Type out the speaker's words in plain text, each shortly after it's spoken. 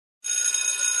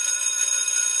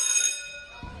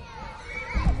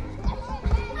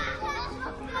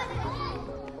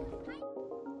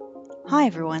Hi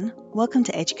everyone, welcome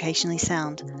to Educationally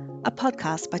Sound, a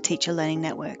podcast by Teacher Learning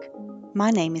Network.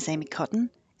 My name is Amy Cotton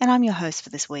and I'm your host for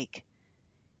this week.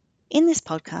 In this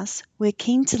podcast, we're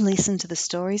keen to listen to the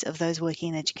stories of those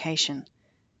working in education.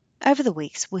 Over the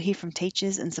weeks, we'll hear from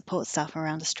teachers and support staff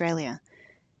around Australia.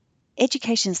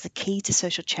 Education is the key to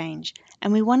social change,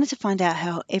 and we wanted to find out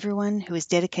how everyone who has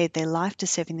dedicated their life to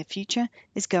serving the future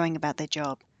is going about their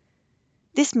job.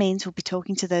 This means we'll be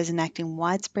talking to those enacting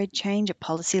widespread change at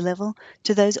policy level,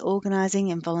 to those organising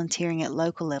and volunteering at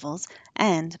local levels,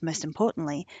 and, most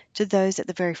importantly, to those at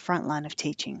the very front line of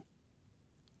teaching.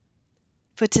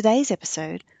 For today's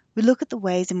episode, we look at the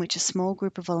ways in which a small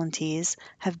group of volunteers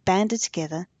have banded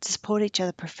together to support each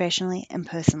other professionally and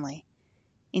personally.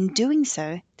 In doing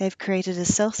so, they've created a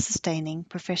self-sustaining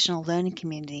professional learning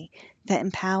community that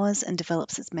empowers and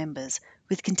develops its members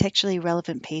with contextually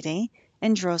relevant PD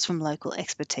and draws from local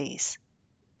expertise.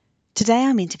 Today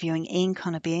I'm interviewing Ian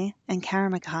Conybeare and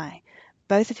Karen Mackay,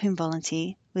 both of whom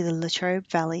volunteer with the Latrobe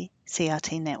Valley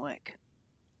CRT network.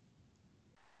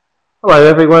 Hello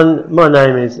everyone, my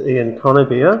name is Ian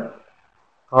Conybeare.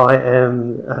 I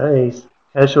am a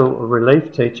casual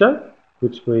relief teacher,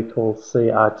 which we call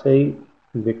CRT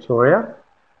in Victoria.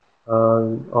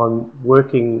 I'm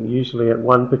working usually at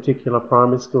one particular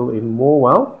primary school in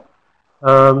Morwell,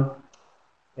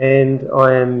 and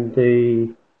I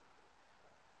am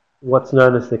what's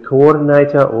known as the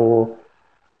coordinator, or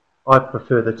I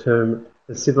prefer the term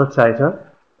facilitator,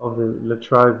 of the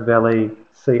Latrobe Valley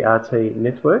CRT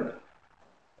network.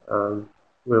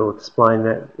 We'll explain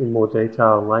that in more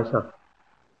detail later.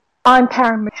 I'm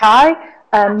Karen Mackay.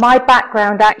 My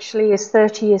background actually is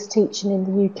 30 years teaching in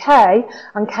the UK,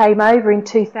 and came over in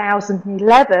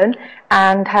 2011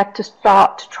 and had to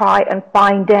start to try and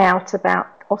find out about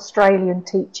Australian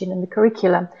teaching and the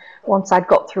curriculum once I'd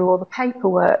got through all the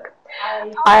paperwork.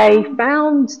 I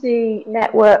found the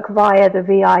network via the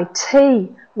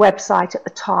VIT website at the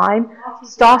time,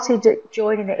 started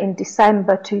joining it in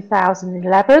December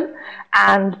 2011,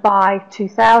 and by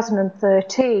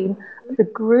 2013 the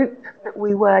group that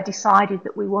we were decided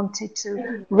that we wanted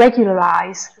to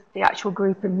regularise the actual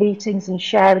group of meetings and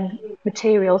sharing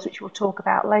materials, which we'll talk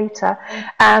about later,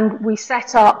 and we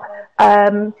set up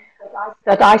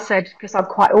that I said, because I'm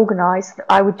quite organised, that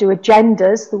I would do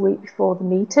agendas the week before the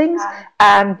meetings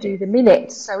and do the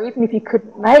minutes. So even if you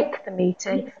couldn't make the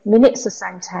meeting, minutes are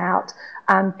sent out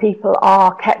and people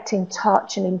are kept in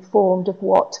touch and informed of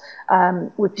what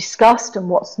we've discussed and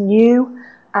what's new.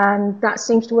 And that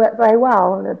seems to work very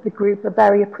well. And the group are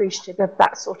very appreciative of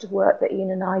that sort of work that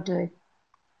Ian and I do.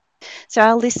 So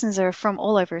our listeners are from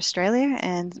all over Australia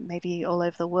and maybe all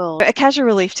over the world. A casual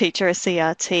relief teacher, a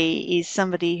CRT, is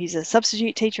somebody who's a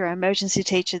substitute teacher or emergency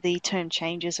teacher. The term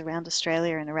changes around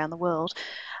Australia and around the world.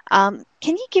 Can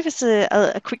you give us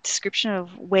a quick description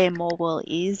of where Morwell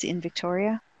is in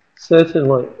Victoria?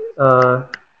 Certainly.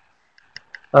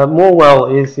 Morwell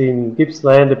is in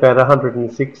Gippsland, about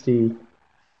 160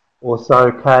 or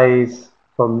so k's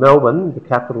from Melbourne, the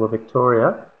capital of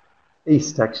Victoria,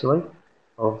 east actually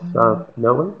of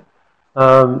Melbourne.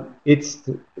 It's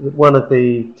one of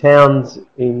the towns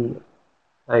in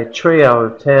a trio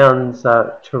of towns,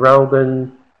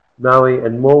 Traralgon, Moe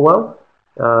and Morwell,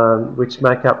 which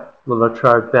make up the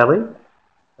Latrobe Valley.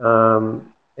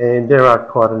 And there are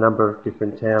quite a number of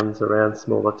different towns around,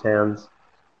 smaller towns,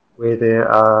 where there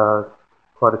are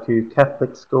quite a few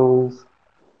Catholic schools,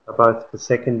 both for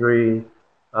secondary,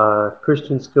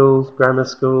 Christian schools, grammar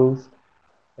schools,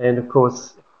 and of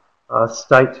course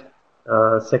state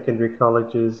secondary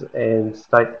colleges and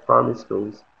state primary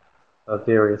schools of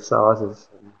various sizes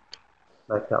and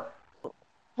make up.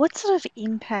 What sort of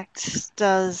impact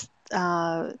does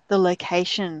the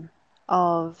location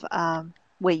of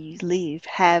where you live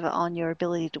have on your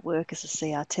ability to work as a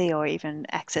CRT or even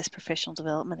access professional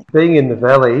development? Being in the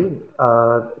valley,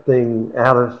 being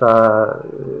out of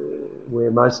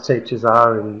where most teachers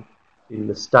are in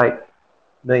the state,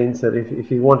 means that if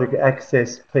you want to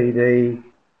access PD,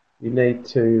 you need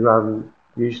to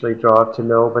usually drive to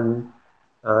Melbourne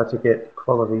to get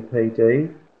quality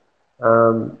PD.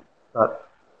 But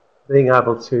being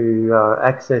able to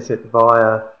access it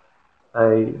via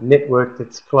a network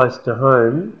that's close to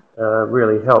home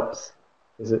really helps,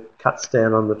 as it cuts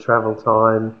down on the travel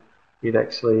time. It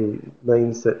actually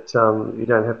means that you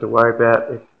don't have to worry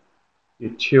about if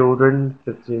your children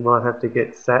that you might have to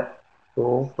get sat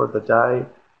for the day,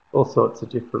 all sorts of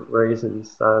different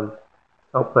reasons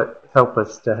help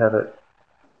us to have it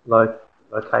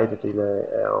located in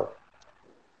our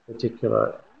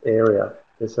particular area.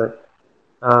 The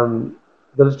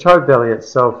Latrobe Valley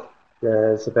itself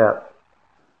is about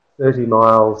 30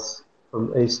 miles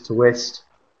from east to west.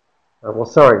 Well,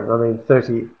 sorry, I mean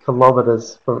 30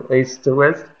 kilometres from east to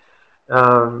west,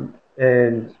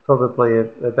 and probably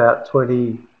about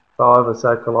 25 or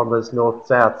so kilometres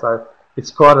north-south. So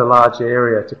it's quite a large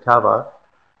area to cover,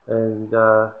 and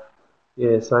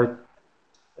yeah, so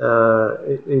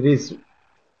it is,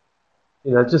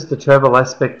 you know, just the travel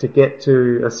aspect to get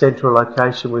to a central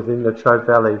location within the Latrobe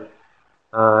Valley.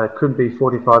 It could be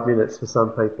 45 minutes for some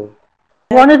people.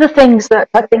 One of the things that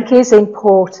I think is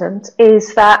important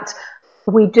is that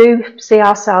we do see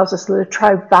ourselves as the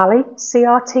Latrobe Valley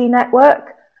CRT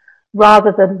network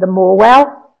rather than the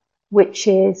Morwell, which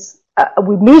is,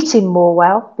 we meet in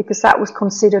Morwell because that was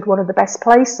considered one of the best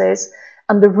places.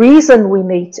 And the reason we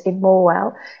meet in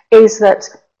Morwell is that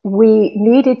we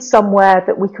needed somewhere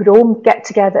that we could all get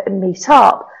together and meet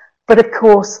up. But of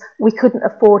course, we couldn't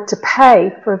afford to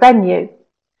pay for a venue.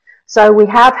 So we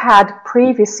have had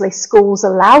previously schools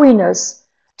allowing us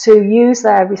to use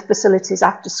their facilities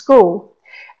after school.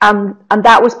 And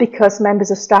that was because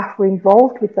members of staff were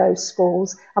involved with those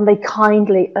schools and they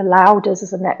kindly allowed us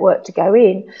as a network to go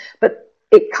in. But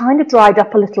it kind of dried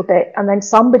up a little bit. And then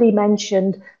somebody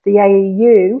mentioned the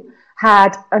AEU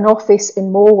had an office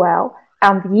in Morwell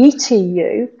and the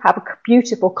ETU have a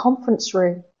beautiful conference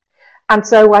room. And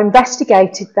so I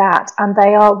investigated that and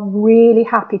they are really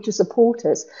happy to support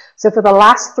us. So for the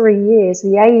last 3 years,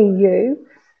 the AEU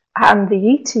and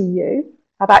the ETU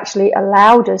have actually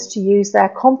allowed us to use their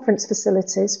conference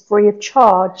facilities free of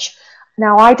charge.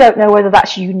 Now, I don't know whether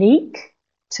that's unique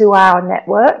to our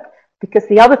network, because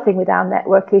the other thing with our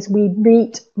network is we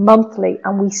meet monthly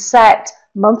and we set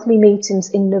monthly meetings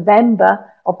in November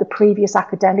of the previous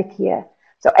academic year.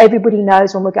 So everybody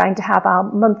knows when we're going to have our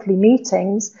monthly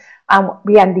meetings, and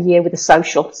we end the year with a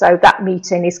social. So that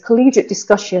meeting is collegiate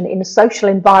discussion in a social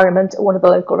environment at one of the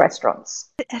local restaurants.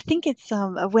 I think it's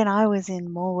when I was in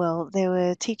Morwell, there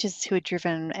were teachers who had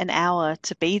driven an hour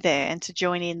to be there and to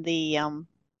join in the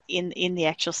in the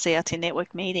actual CRT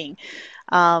network meeting,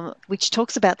 which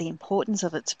talks about the importance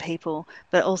of it to people,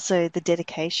 but also the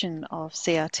dedication of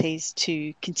CRTs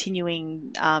to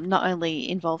continuing not only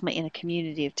involvement in a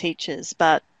community of teachers,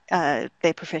 but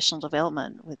their professional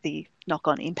development with the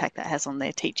knock-on impact that has on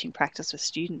their teaching practice with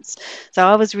students. So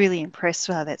I was really impressed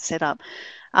by that setup.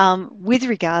 With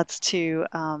regards to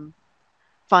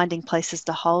finding places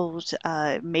to hold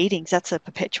meetings, that's a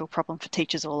perpetual problem for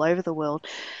teachers all over the world.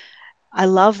 I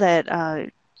love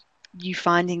that you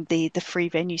finding the free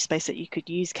venue space that you could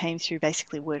use came through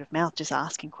basically word of mouth, just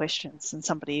asking questions, and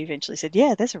somebody eventually said,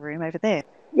 yeah, there's a room over there.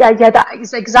 Yeah, that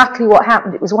is exactly what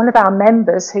happened. It was one of our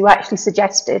members who actually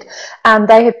suggested, and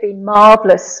they have been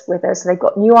marvellous with us. They've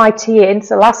got new IT in.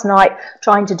 So last night,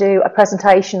 trying to do a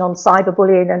presentation on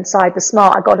cyberbullying and cyber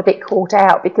smart, I got a bit caught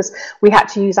out because we had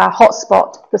to use our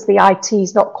hotspot because the IT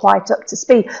is not quite up to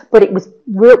speed. But it was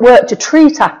worked a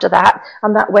treat after that,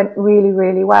 and that went really,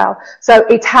 really well. So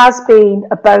it has been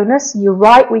a bonus. You're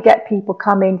right, we get people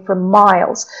coming from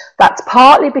miles. That's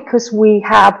partly because we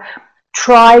have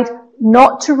tried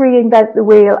not to reinvent the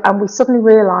wheel, and we suddenly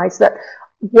realised that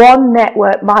one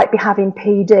network might be having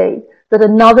PD, that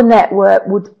another network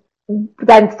would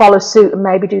then follow suit and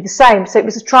maybe do the same. So it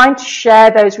was trying to share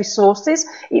those resources.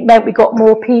 It meant we got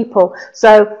more people.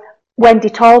 So Wendy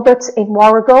Talbot in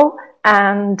Warrigal,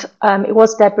 and it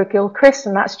was Deborah Gilchrist,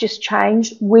 and that's just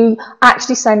changed. We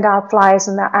actually send our flyers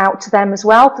and that out to them as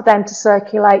well for them to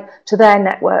circulate to their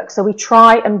network. So we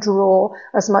try and draw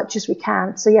as much as we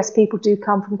can. So yes, people do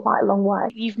come from quite a long way.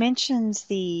 You've mentioned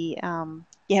the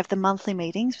you have the monthly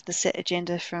meetings with the set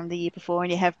agenda from the year before,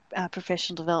 and you have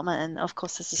professional development, and of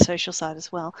course there's the social side as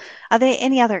well. Are there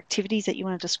any other activities that you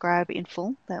want to describe in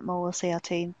full that Morwell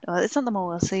CRT, it's not the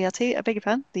Morwell CRT, I beg your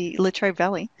pardon, the Latrobe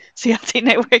Valley CRT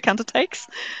network undertakes?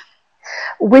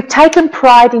 We've taken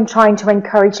pride in trying to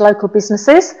encourage local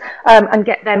businesses and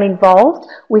get them involved.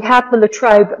 We have the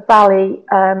Latrobe Valley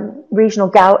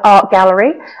Regional Art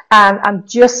Gallery, and I'm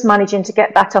just managing to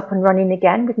get that up and running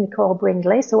again with Nicole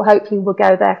Brindley. So hopefully we'll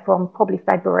go there from probably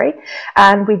February.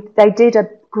 And they did a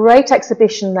great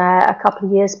exhibition there a couple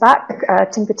of years back,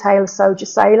 Tinker Tailor Soldier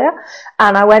Sailor,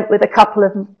 and I went with a couple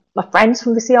of my friends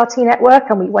from the CRT network,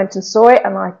 and we went and saw it,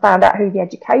 and I found out who the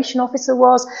education officer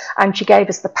was, and she gave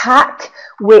us the pack,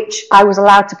 which I was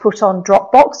allowed to put on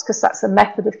Dropbox, because that's a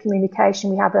method of communication.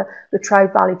 We have a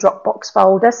Latrobe Valley Dropbox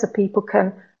folder, so people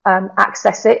can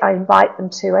access it. I invite them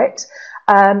to it.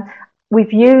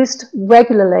 We've used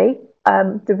regularly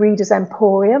the Reader's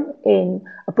Emporium in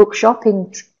a bookshop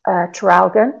in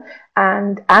Traralgon,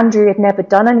 and Andrea had never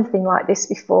done anything like this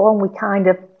before, and we kind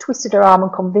of twisted her arm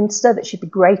and convinced her that she'd be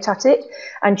great at it,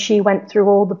 and she went through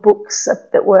all the books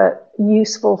that were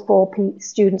useful for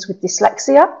students with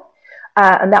dyslexia.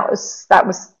 And that was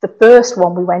the first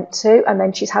one we went to, and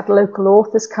then she's had local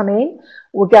authors come in.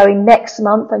 We're going next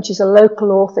month, and she's a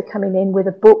local author coming in with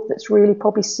a book that's really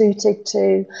probably suited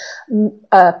to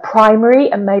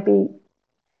primary and maybe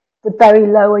the very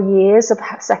lower years of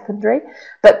secondary.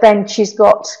 But then she's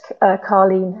got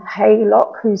Carleen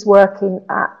Haylock, who's working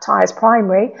at Tyres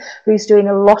Primary, who's doing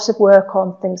a lot of work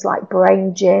on things like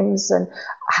brain gyms and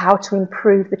how to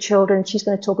improve the children. She's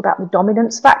going to talk about the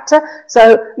dominance factor.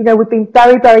 So, you know, we've been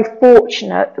very, very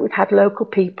fortunate that we've had local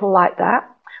people like that.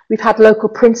 We've had local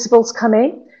principals come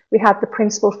in. We had the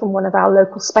principal from one of our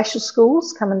local special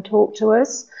schools come and talk to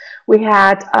us. We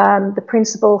had the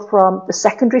principal from the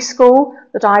secondary school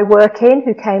that I work in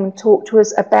who came and talked to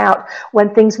us about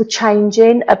when things were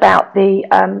changing about the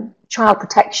child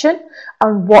protection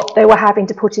and what they were having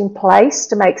to put in place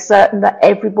to make certain that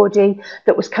everybody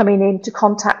that was coming into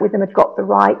contact with them had got the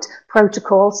right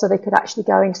protocol so they could actually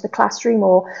go into the classroom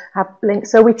or have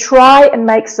links. So we try and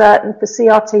make certain for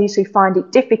CRTs who find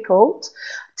it difficult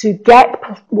to get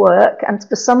work, and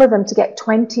for some of them to get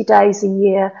 20 days a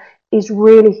year is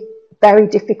really very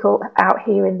difficult out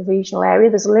here in the regional area.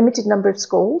 There's a limited number of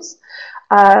schools,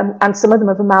 and some of them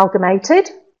have amalgamated,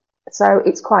 so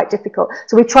it's quite difficult.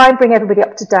 So we try and bring everybody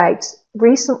up to date.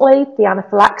 Recently, the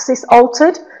anaphylaxis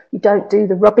altered. You don't do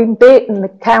the rubbing bit and the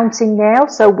counting now,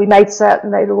 so we made certain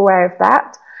they were aware of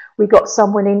that. We got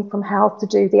someone in from health to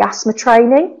do the asthma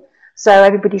training. So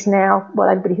everybody's now, well,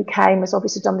 everybody who came has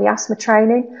obviously done the asthma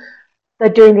training. They're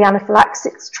doing the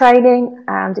anaphylaxis training,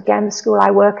 and again, the school I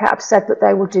work at have said that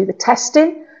they will do the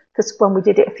testing, because when we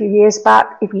did it a few years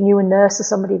back, if you knew a nurse or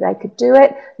somebody, they could do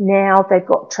it. Now they've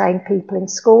got trained people in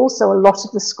schools, so a lot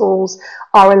of the schools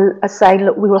are saying,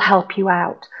 look, we will help you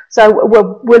out. So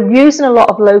we're using a lot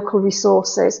of local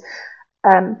resources,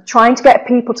 trying to get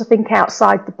people to think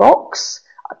outside the box.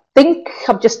 I think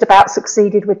I've just about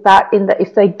succeeded with that, in that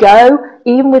if they go,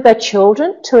 even with their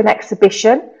children, to an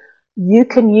exhibition, you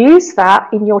can use that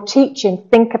in your teaching.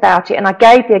 Think about it. And I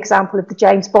gave the example of the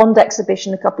James Bond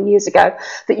exhibition a couple of years ago,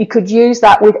 that you could use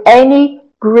that with any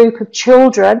group of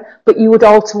children, but you would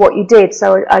alter what you did.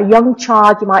 So a young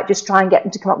child, you might just try and get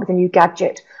them to come up with a new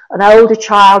gadget. An older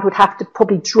child would have to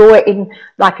probably draw it in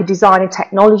like a design and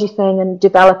technology thing and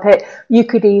develop it. You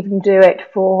could even do it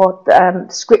for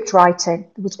script writing.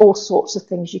 There was all sorts of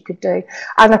things you could do.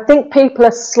 And I think people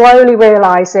are slowly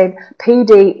realising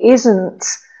PD isn't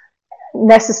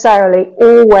necessarily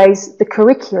always the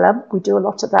curriculum. We do a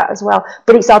lot of that as well,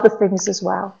 but it's other things as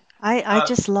well. I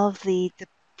just love the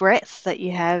breadth that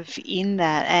you have in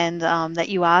that, and that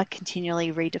you are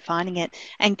continually redefining it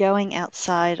and going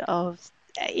outside of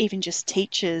even just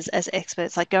teachers as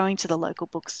experts, like going to the local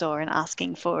bookstore and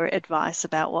asking for advice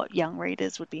about what young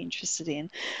readers would be interested in.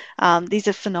 These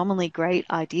are phenomenally great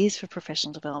ideas for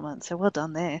professional development, so well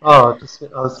done there.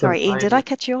 Sorry, Ian, did I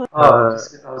catch you? I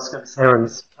was going to say,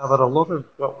 Aaron's covered a lot of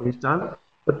what we've done,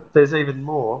 but there's even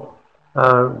more.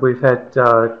 We've had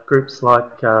groups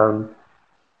like,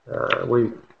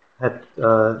 we've had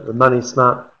the Money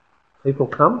Smart people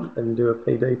come and do a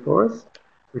PD for us,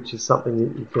 which is something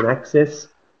that you can access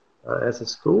as a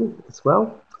school as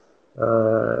well.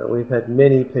 We've had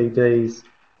many PDs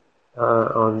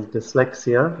on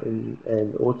dyslexia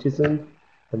and autism,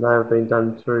 and they have been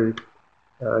done through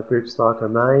groups like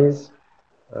Amaze.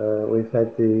 We've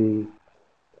had the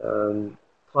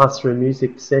classroom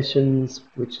music sessions,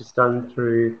 which is done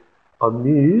through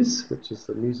Muse, which is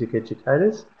the music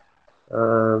educators.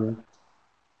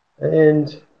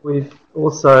 And we've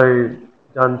also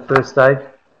done first aid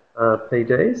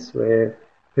PDs, where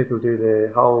people do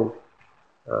their whole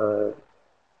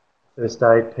first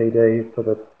aid PD for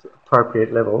the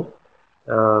appropriate level,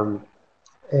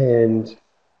 and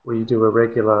we do a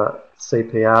regular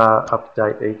CPR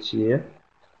update each year.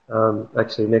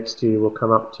 Actually, next year we'll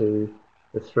come up to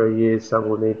the 3 years, so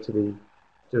we'll need to be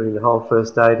doing the whole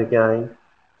first aid again.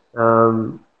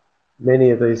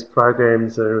 Many of these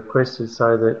programs are requested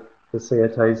so that the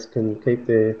CRTs can keep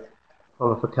their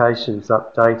qualifications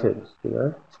updated, you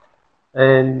know,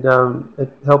 and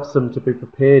it helps them to be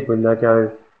prepared when they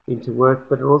go into work,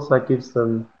 but it also gives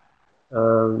them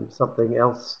something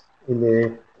else in their,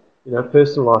 you know,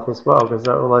 personal life as well, because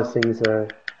all those things are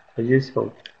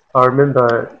useful. I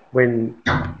remember when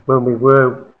we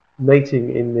were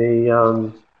meeting in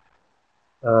the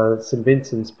St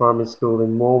Vincent's Primary School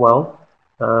in Morwell,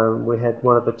 we had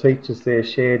one of the teachers there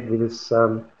shared with us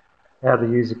how to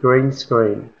use a green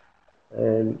screen.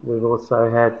 And we've also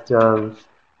had a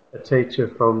teacher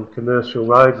from Commercial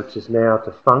Road, which is now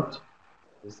defunct,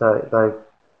 because they've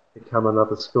become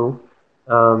another school,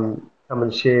 come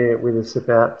and share with us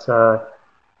about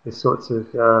the sorts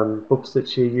of books that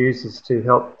she uses to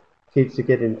help kids to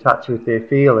get in touch with their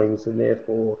feelings, and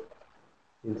therefore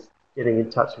in getting in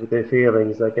touch with their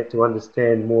feelings they get to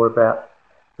understand more about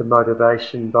the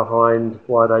motivation behind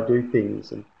why they do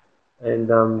things.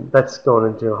 And that's gone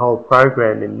into a whole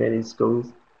program in many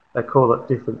schools. They call it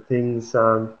different things.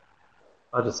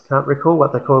 I just can't recall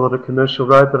what they call it at Commercial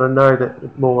Road, but I know that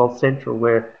at Morwell Central,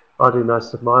 where I do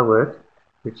most of my work,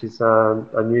 which is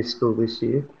a new school this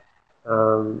year,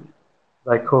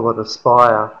 they call it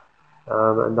Aspire,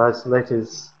 and those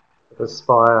letters of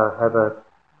Aspire have a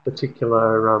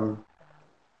particular,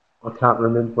 I can't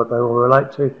remember what they all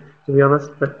relate to be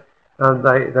honest, but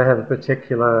they have a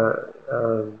particular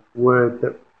word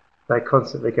that they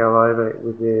constantly go over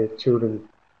with their children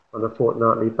on a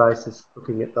fortnightly basis,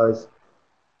 looking at those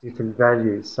different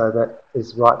values. So that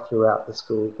is right throughout the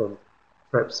school, from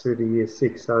perhaps through to year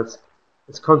 6. So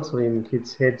it's constantly in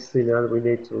kids' heads, you know, that we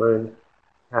need to learn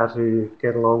how to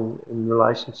get along in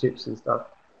relationships and stuff.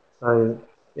 So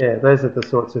yeah, those are the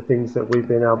sorts of things that we've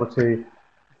been able to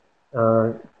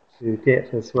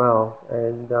get as well.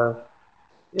 And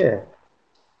yeah,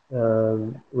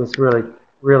 it was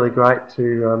really great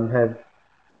to have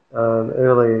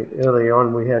early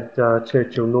on. We had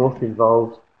Churchill North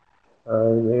involved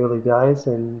in the early days,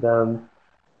 and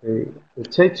the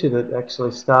teacher that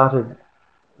actually started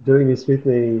doing this with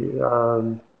me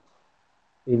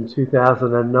in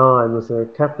 2009 was a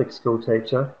Catholic school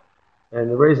teacher. And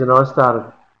the reason I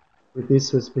started with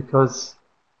this was because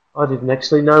I didn't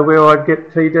actually know where I'd get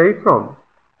PD from.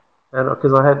 And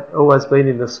because I had always been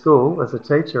in the school as a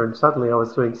teacher, and suddenly I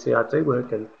was doing CRT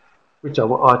work, and which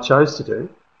I chose to do,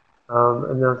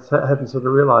 and I hadn't sort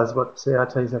of realised what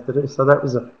CRTs have to do. So that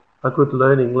was a good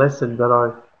learning lesson. But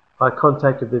I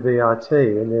contacted the VIT,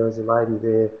 and there was a lady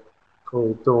there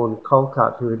called Dawn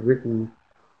Colcutt who had written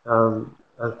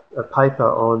a paper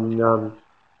on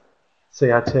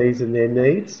CRTs and their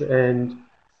needs, and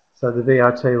so the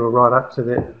VIT were right up to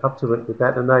it with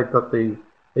that, and they've got the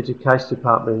Education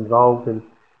Department involved, and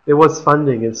there was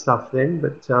funding and stuff then,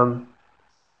 but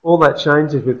all that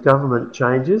changes with government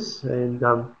changes, and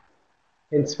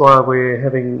hence why we're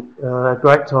having a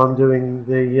great time doing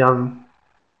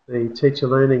the Teacher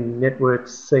Learning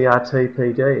Network's CRT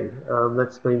PD.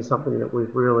 That's been something that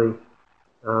we've really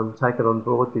taken on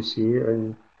board this year,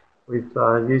 and we've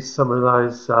used some of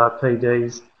those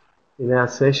PDs in our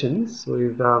sessions.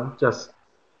 We've just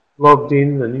logged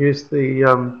in and used the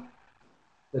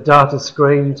data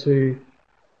screen to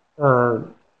get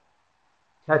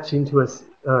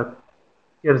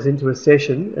us into a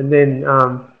session, and then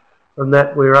from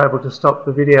that we're able to stop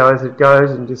the video as it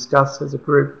goes and discuss as a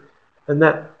group. And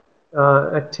that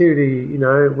activity, you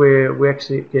know, where we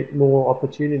actually get more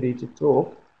opportunity to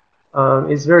talk,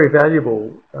 is very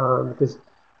valuable, because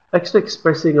actually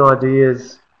expressing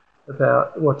ideas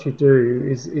about what you do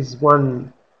is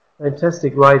one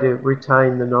fantastic way to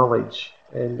retain the knowledge.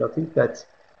 And I think that's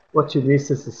what you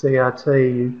miss as a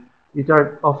CRT. You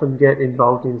don't often get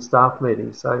involved in staff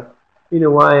meetings. So in a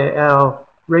way, our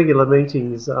regular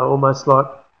meetings are almost like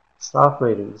staff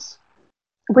meetings.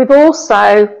 We've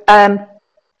also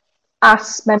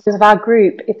asked members of our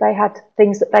group if they had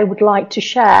things that they would like to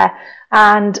share,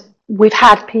 and we've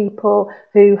had people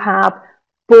who have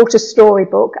bought a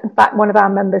storybook. In fact, one of our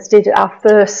members did our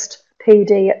first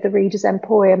PD at the Reader's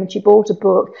Emporium, and she bought a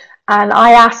book, and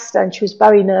I asked her, and she was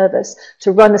very nervous,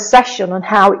 to run a session on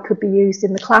how it could be used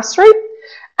in the classroom,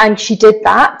 and she did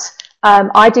that.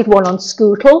 I did one on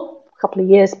Scootle a couple of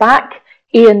years back.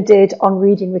 Ian did on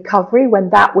Reading Recovery when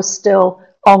that was still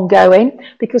ongoing,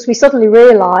 because we suddenly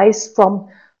realised from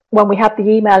when we had the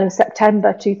email in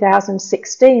September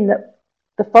 2016 that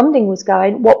the funding was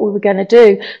going, what we were going to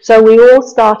do. So we all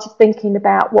started thinking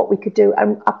about what we could do,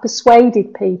 and I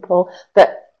persuaded people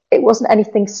that it wasn't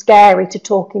anything scary to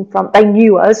talk in front. They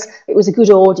knew us, it was a good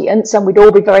audience, and we'd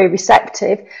all be very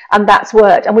receptive, and that's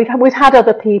worked. And we've had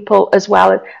other people as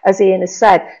well, as Ian has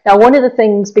said. Now, one of the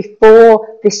things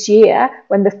before this year,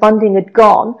 when the funding had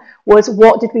gone, was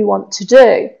what did we want to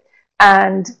do?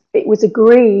 And it was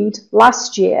agreed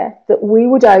last year that we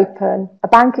would open a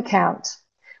bank account.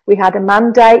 We had a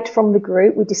mandate from the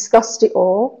group, we discussed it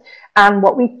all, and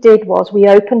what we did was we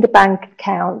opened a bank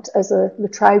account as a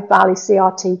Latrobe Valley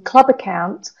CRT club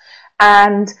account,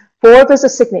 and 4 of us are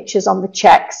signatures on the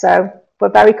cheque, so we're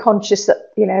very conscious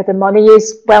that, you know, the money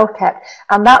is well kept,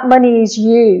 and that money is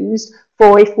used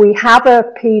for if we have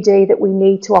a PD that we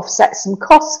need to offset some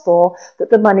costs for, that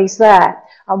the money's there.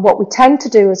 And what we tend to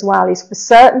do as well is for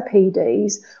certain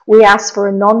PDs, we ask for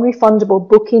a non-refundable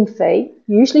booking fee,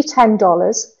 usually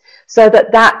 $10, so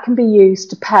that that can be used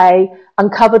to pay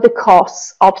and cover the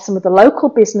costs of some of the local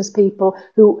business people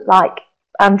who, like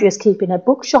Andrea's keeping a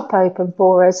bookshop open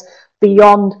for us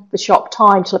beyond the shop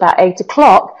time till about 8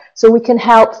 o'clock, so we can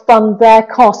help fund their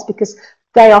costs because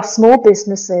they are small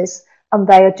businesses and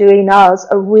they are doing us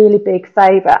a really big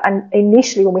favour. And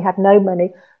initially, when we had no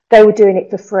money, they were doing it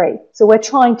for free. So we're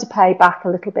trying to pay back a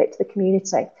little bit to the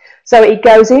community. So it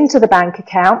goes into the bank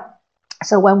account.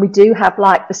 So when we do have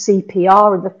like the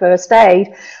CPR and the first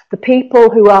aid, the people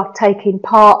who are taking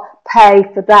part pay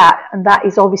for that, and that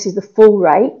is obviously the full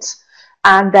rate.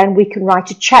 And then we can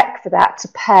write a cheque for that to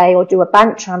pay, or do a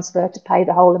bank transfer to pay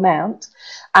the whole amount.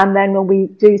 And then when we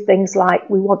do things like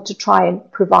we want to try and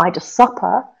provide a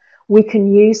supper, we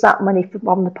can use that money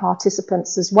from the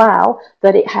participants as well,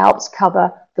 that it helps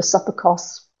cover the supper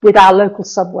costs with our local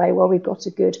Subway, where we've got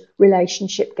a good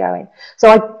relationship going.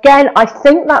 So again, I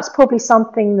think that's probably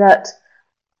something that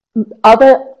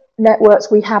other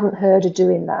networks, we haven't heard of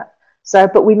doing that. So,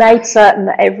 but we made certain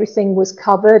that everything was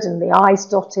covered and the I's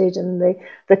dotted and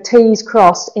the T's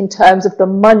crossed in terms of the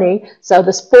money. So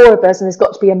there's 4 of us and there's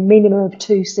got to be a minimum of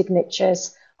 2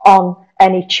 signatures on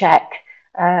any cheque.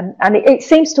 And it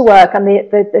seems to work, and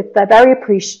they're very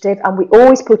appreciative, and we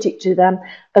always put it to them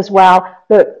as well.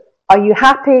 Look, are you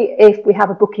happy if we have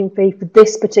a booking fee for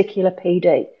this particular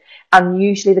PD? And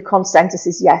usually the consensus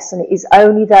is yes, and it is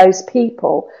only those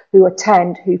people who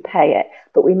attend who pay it.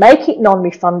 But we make it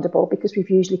non-refundable because we've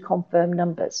usually confirmed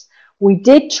numbers. We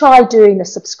did try doing a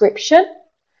subscription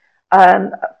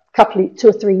 2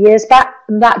 or 3 years back,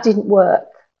 and that didn't work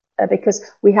because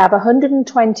we have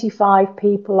 125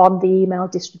 people on the email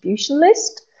distribution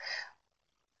list.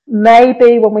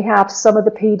 Maybe when we have some of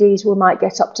the PDs, we might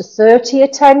get up to 30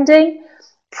 attending.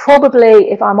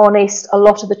 Probably, if I'm honest, a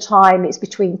lot of the time it's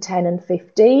between 10 and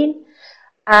 15.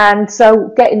 And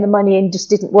so getting the money in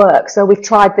just didn't work. So we've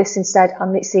tried this instead,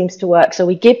 and it seems to work. So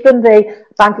we give them the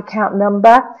bank account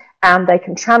number and they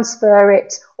can transfer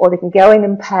it, or they can go in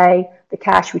and pay the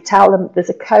cash. We tell them there's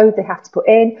a code they have to put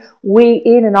in.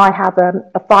 Ian and I have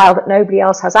a file that nobody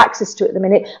else has access to at the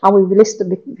minute, and we list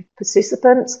the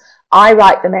participants. I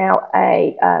write them out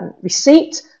a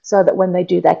receipt so that when they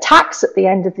do their tax at the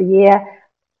end of the year,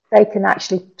 they can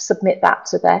actually submit that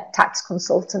to their tax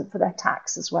consultant for their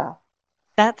tax as well.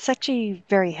 That's actually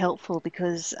very helpful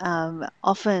because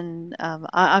often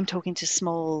I'm talking to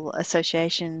small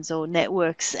associations or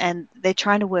networks, and they're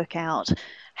trying to work out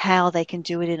how they can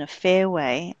do it in a fair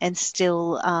way and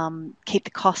still keep the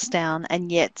costs down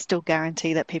and yet still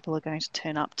guarantee that people are going to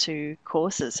turn up to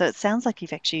courses. So it sounds like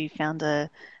you've actually found a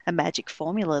magic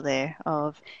formula there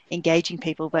of engaging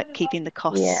people but keeping the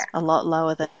costs a lot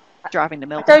lower than driving to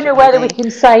Melbourne. I don't know whether we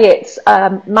can say it's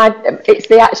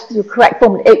the actual correct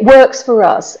formula. It works for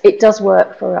us. It does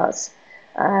work for us.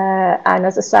 And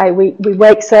as I say, we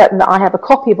make certain that I have a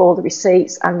copy of all the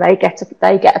receipts, and they get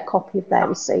a copy of their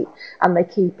receipt, and they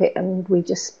keep it. And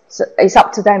it's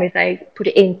up to them if they put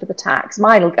it in for the tax.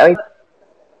 Mine will go.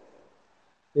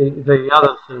 The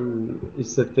other thing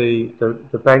is that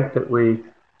the bank that we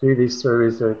do this through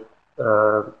is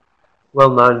well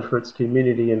known for its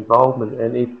community involvement,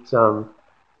 and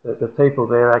the people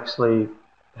there actually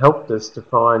helped us to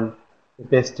find the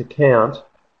best account,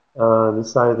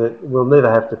 so that we'll never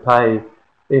have to pay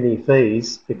any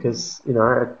fees because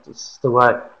it's the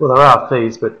way. Well, there are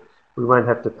fees, but we won't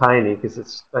have to pay any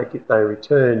because they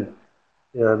return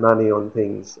money on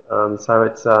things. So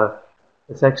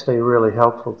it's actually really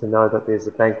helpful to know that there's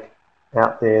a bank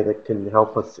out there that can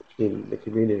help us in the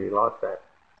community like that.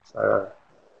 So.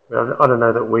 I don't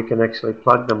know that we can actually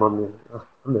plug them on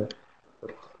the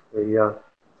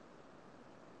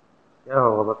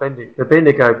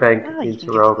Bendigo Bank in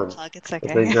Traralgon. It's okay.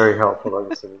 They've been very helpful.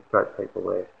 There's some great people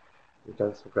there who've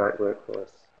done some great work for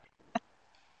us.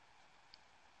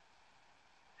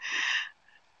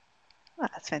 Oh,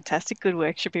 that's fantastic. Good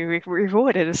work should be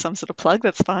rewarded as some sort of plug.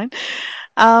 That's fine.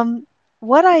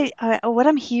 What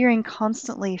I'm hearing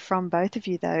constantly from both of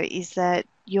you, though, is that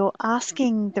you're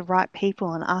asking the right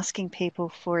people and asking people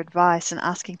for advice and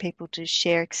asking people to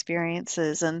share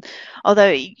experiences. And although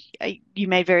you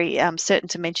made very certain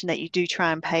to mention that you do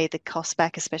try and pay the costs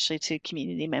back, especially to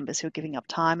community members who are giving up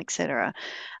time, etc.,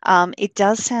 it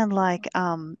does sound like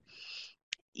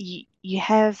you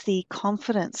have the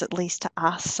confidence at least to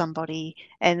ask somebody,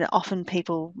 and often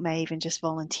people may even just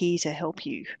volunteer to help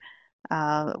you.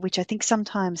 which I think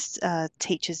sometimes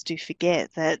teachers do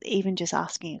forget, that even just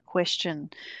asking a question,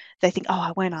 they think, oh,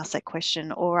 I won't ask that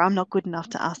question, or I'm not good enough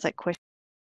to ask that question.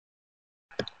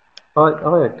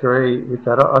 I agree with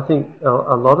that. I think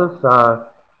a lot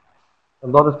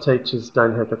of teachers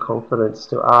don't have the confidence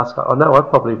to ask. I know I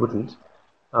probably wouldn't.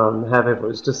 However,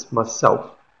 it's just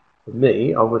myself. For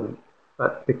me, I wouldn't.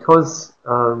 But because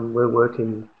we're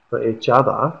working for each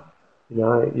other,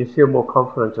 you feel more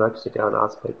confident to actually go and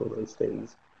ask people these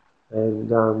things. And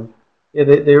yeah,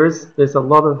 there's a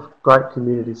lot of great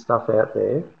community stuff out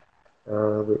there,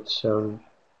 which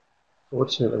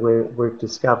fortunately we've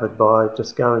discovered by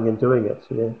just going and doing it.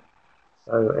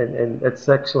 So and it's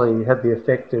actually had the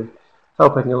effect of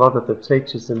helping a lot of the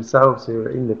teachers themselves who are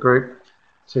in the group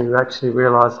to actually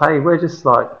realise, hey, we're just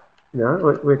like,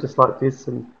 we're just like this,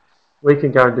 and we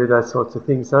can go and do those sorts of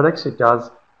things. So it actually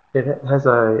does. It has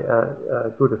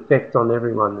a good effect on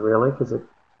everyone, really, because it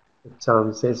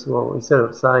says, well, instead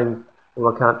of saying,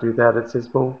 well, I can't do that, it says,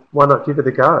 well, why not give it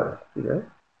a go,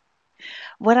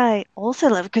 What I also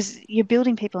love, because you're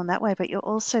building people in that way, but you're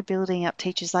also building up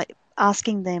teachers, like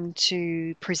asking them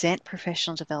to present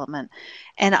professional development.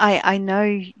 And I know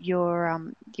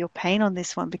your pain on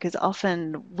this one, because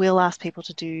often we'll ask people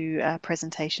to do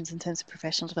presentations in terms of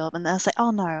professional development. They'll say,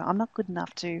 oh no, I'm not good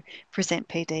enough to present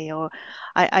PD, or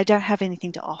I don't have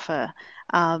anything to offer.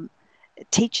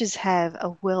 Teachers have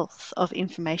a wealth of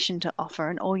information to offer,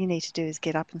 and all you need to do is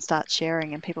get up and start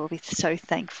sharing, and people will be so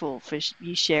thankful for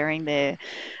you sharing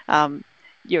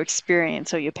your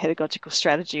experience or your pedagogical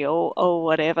strategy, or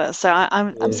whatever. So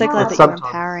I'm so glad that you're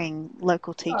empowering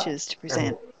local teachers to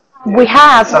present. We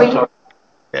have.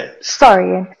 Sorry,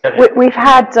 Ian. We've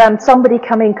had somebody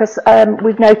come in because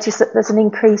we've noticed that there's an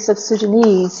increase of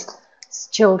Sudanese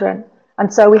children.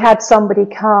 And so we had somebody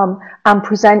come and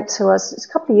present to us, it's a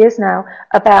couple of years now,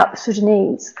 about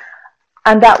Sudanese.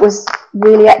 And that was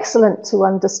really excellent to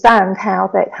understand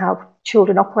how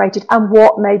children operated and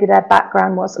what maybe their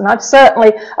background was. And I've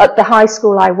certainly, at the high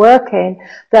school I work in,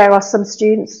 there are some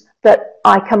students that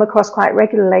I come across quite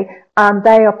regularly, and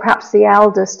they are perhaps the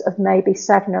eldest of maybe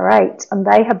 7 or 8, and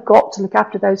they have got to look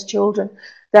after those children,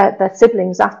 their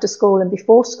siblings, after school and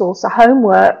before school. So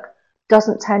homework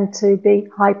doesn't tend to be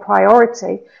high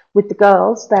priority with the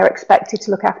girls. They're expected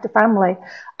to look after family.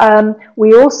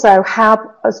 We also have,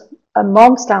 as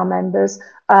amongst our members,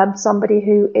 somebody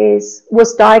who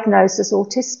was diagnosed as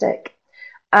autistic,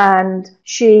 and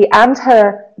she and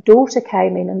her daughter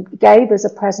came in and gave us a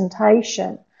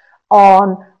presentation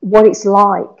on what it's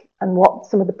like and what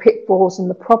some of the pitfalls and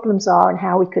the problems are and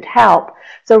how we could help.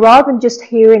 So rather than just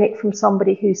hearing it from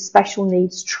somebody who's special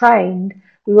needs trained,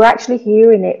 we were actually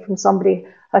hearing it from somebody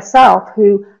herself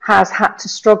who has had to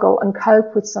struggle and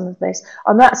cope with some of this.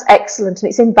 And that's excellent, and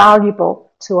it's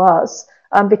invaluable to us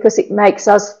because it makes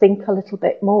us think a little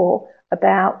bit more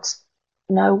about,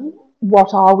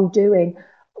 what are we doing?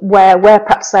 Where we're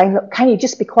perhaps saying, look, can you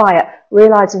just be quiet?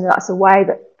 Realising that's a way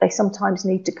that they sometimes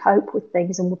need to cope with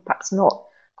things, and we're perhaps not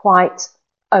quite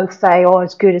au fait or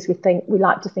as good as we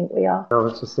like to think we are. I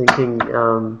was just thinking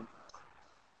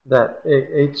that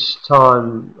each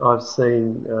time I've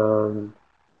seen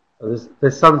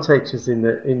there's some teachers in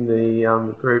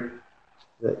the group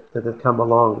that have come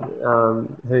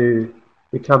along who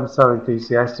become so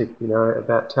enthusiastic,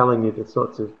 about telling you the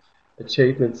sorts of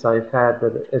achievements they've had,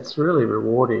 that it's really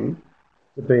rewarding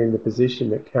to be in the position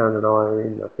that Karen and I are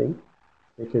in, I think,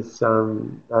 because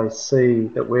they see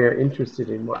that we're interested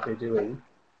in what they're doing.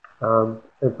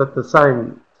 But the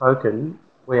same token,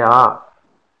 we are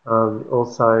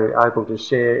also able to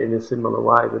share in a similar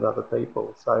way with other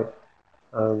people. So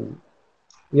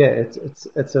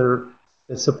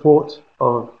the support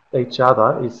of each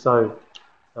other is so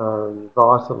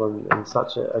vital and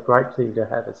such a great thing to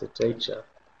have as a teacher.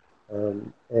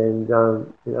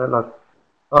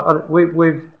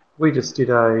 We just did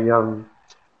a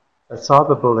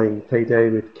cyberbullying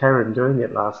PD with Karen doing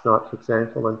it last night, for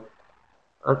example, and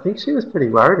I think she was pretty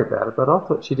worried about it, but I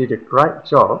thought she did a great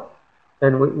job.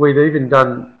 And we've even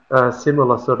done a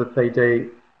similar sort of PD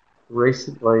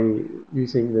recently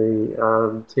using the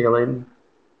TLM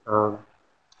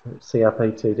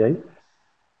CRPTD.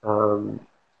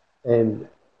 And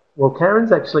well,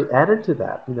 Karen's actually added to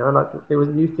that, there were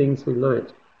new things we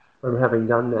learnt from having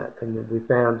done that, and we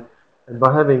found, and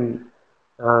by having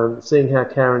seeing how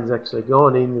Karen's actually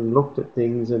gone in and looked at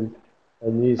things and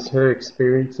used her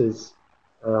experiences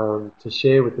to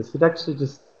share with us, it actually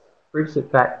just brings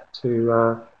it back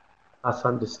to us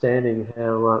understanding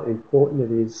how important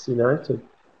it is, to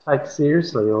take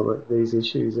seriously all these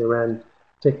issues around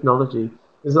technology.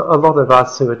 There's a lot of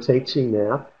us who are teaching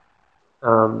now.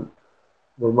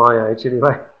 well, my age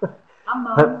anyway,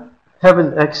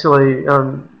 haven't actually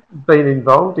been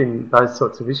involved in those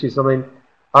sorts of issues. I mean,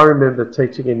 I remember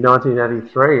teaching in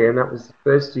 1983, and that was the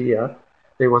first year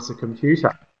there was a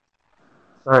computer.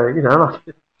 So, you know, like,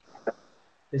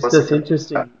 it's just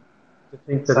interesting to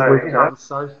think that we've come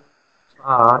so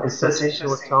far in such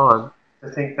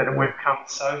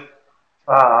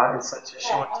a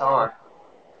short time.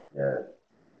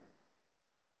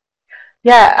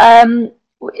 Yeah,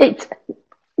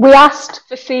 we asked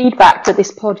for feedback to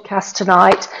this podcast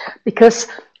tonight because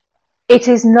it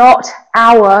is not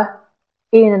our,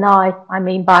 Ian and I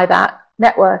mean by that,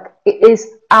 network. It is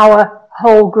our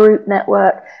whole group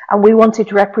network, and we wanted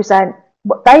to represent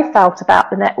what they felt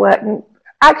about the network. And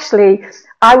actually,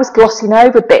 I was glossing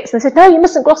over bits, and they said, no, you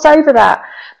mustn't gloss over that,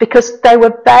 because they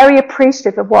were very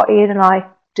appreciative of what Ian and I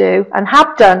do and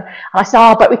have done. And I said,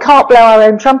 oh, but we can't blow our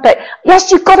own trumpet.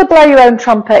 Yes, you've got to blow your own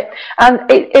trumpet. And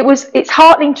it's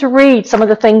heartening to read some of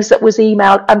the things that was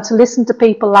emailed and to listen to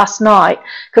people last night,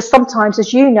 because sometimes,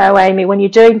 as you know, Amy, when you're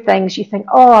doing things, you think,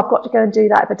 oh, I've got to go and do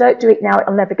that. If I don't do it now,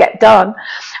 it'll never get done.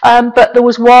 But there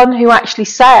was one who actually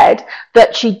said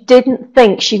that she didn't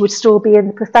think she would still be in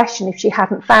the profession if she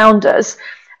hadn't found us.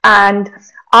 And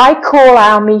I call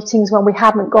our meetings when we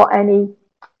haven't got any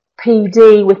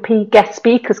PD with guest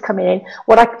speakers coming in,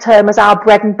 what I term as our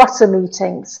bread and butter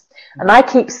meetings. And I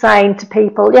keep saying to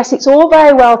people, yes, it's all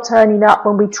very well turning up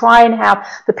when we try and have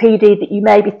the PD that you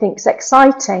maybe think's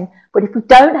exciting, but if we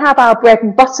don't have our bread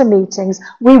and butter meetings,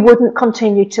 we wouldn't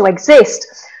continue to exist.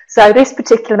 So this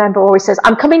particular member always says,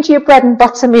 I'm coming to your bread and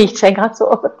butter meeting. I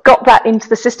sort of got that into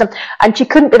the system. And she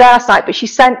couldn't be there tonight, but she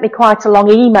sent me quite a long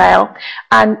email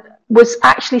and was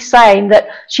actually saying that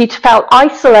she'd felt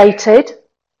isolated,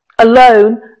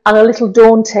 alone, and a little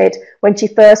daunted when she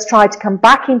first tried to come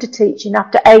back into teaching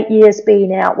after 8 years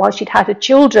being out while she'd had her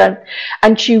children.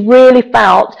 And she really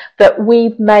felt that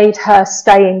we've made her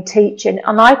stay in teaching.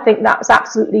 And I think that's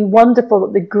absolutely wonderful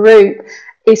that the group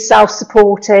is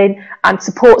self-supporting and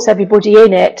supports everybody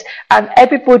in it. And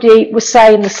everybody was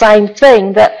saying the same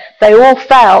thing, that they all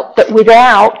felt that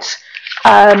without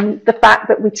the fact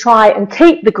that we try and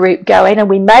keep the group going, and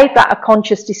we made that a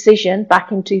conscious decision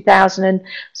back in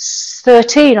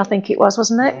 2013, I think it was,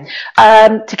 wasn't it?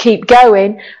 To keep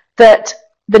going, that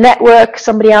the network,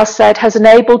 somebody else said, has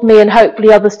enabled me and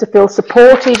hopefully others to feel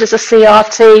supported as a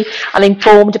CRT and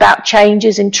informed about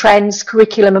changes in trends,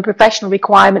 curriculum and professional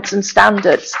requirements and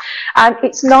standards. And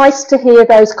it's nice to hear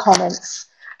those comments.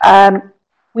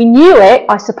 We knew it,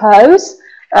 I suppose,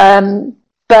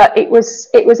 but it was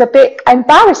a bit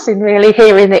embarrassing, really,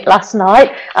 hearing it last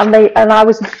night. And I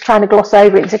was trying to gloss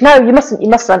over it and said, no, you mustn't.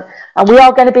 And we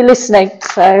are going to be listening.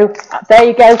 So there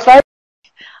you go, folks.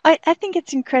 I think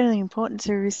it's incredibly important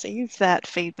to receive that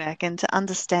feedback and to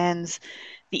understand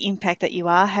the impact that you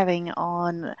are having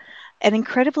on an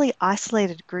incredibly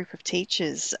isolated group of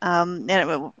teachers.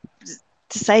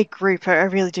 To say group, I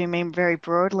really do mean very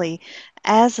broadly.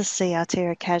 As a CRT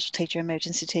or a casual teacher,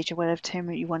 emergency teacher, whatever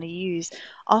term you want to use,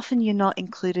 often you're not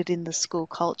included in the school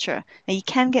culture. Now, you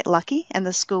can get lucky and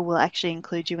the school will actually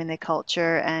include you in their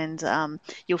culture and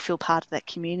you'll feel part of that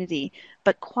community.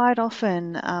 But quite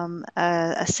often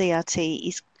a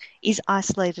CRT is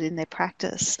isolated in their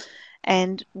practice.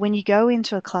 And when you go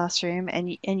into a classroom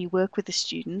and you work with the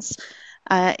students,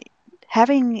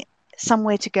 having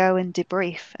somewhere to go and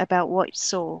debrief about what you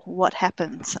saw, what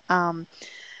happened,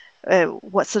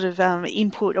 what sort of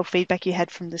input or feedback you had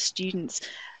from the students.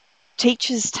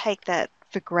 Teachers take that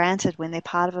for granted when they're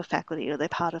part of a faculty or they're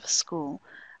part of a school.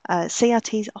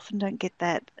 CRTs often don't get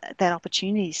that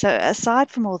opportunity. So aside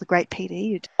from all the great PD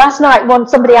you do. Last night,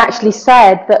 somebody actually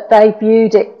said that they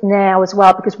viewed it now as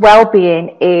well, because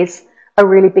wellbeing is a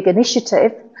really big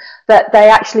initiative, that they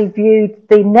actually viewed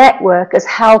the network as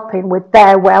helping with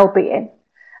their well-being.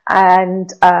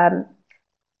 And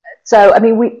so, I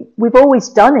mean, we've always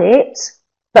done it,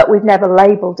 but we've never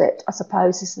labelled it, I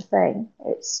suppose, is the thing.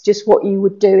 It's just what you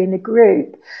would do in a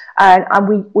group. And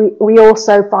we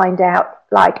also find out,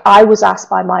 like I was asked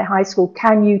by my high school,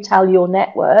 can you tell your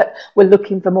network we're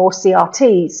looking for more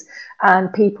CRTs?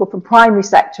 And people from primary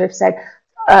sector have said,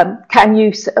 can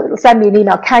you send me an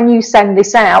email? Can you send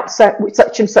this out? So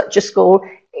such and such a school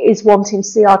is wanting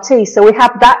CRT. So we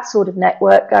have that sort of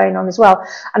network going on as well.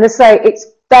 And as I say, it's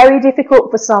very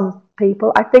difficult for some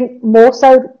people. I think more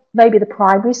so maybe the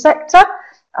primary sector.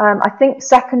 I think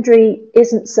secondary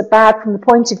isn't so bad from the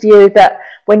point of view that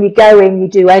when you go in, you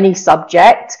do any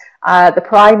subject. The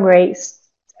primary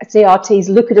CRTs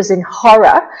look at us in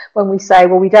horror when we say,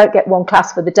 well, we don't get one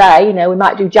class for the day. You know, we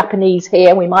might do Japanese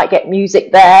here, we might get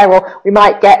music there, or we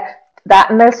might get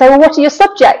that, and they'll say, well, what are your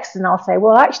subjects? And I'll say,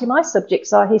 well, actually my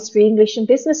subjects are history, English and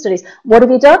business studies. What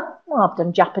have you done? Well, I've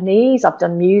done Japanese, I've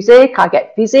done music, I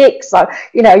get physics, so,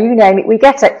 you know, you name it, we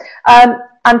get it.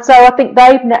 And so I think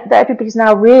everybody's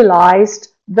now realised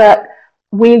that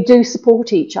we do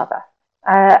support each other,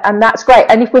 and that's great.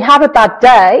 And if we have a bad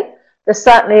day, there's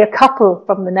certainly a couple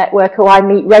from the network who I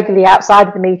meet regularly outside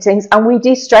of the meetings, and we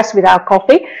de-stress with our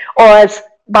coffee, or as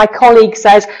my colleague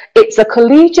says, it's a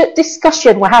collegiate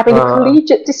discussion. We're having a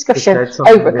collegiate discussion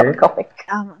over a cup of coffee.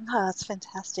 No, that's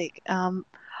fantastic.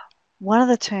 One of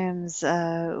the terms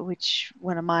which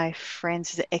one of my friends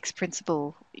who's an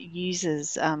ex-principal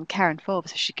uses, Karen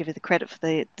Forbes, I should give her the credit for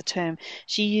the term,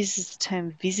 she uses the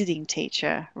term visiting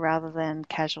teacher rather than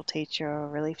casual teacher or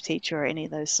relief teacher or any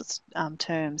of those sorts of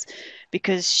terms,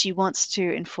 because she wants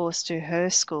to enforce to her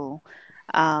school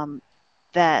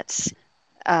that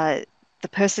the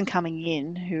person coming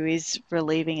in who is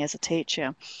relieving as a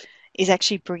teacher is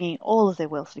actually bringing all of their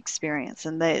wealth of experience,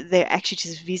 and they're actually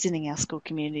just visiting our school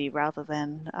community rather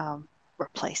than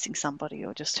replacing somebody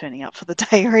or just turning up for the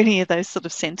day or any of those sort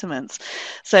of sentiments.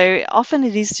 So often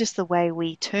it is just the way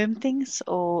we term things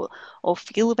or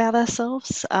feel about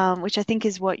ourselves, which I think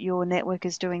is what your network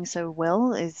is doing so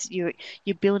well, is you're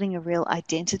building a real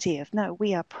identity of, no,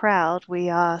 we are proud, we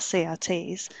are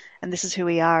CRTs, and this is who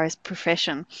we are as a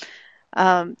profession.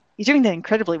 You're doing that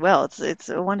incredibly well. It's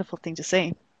a wonderful thing to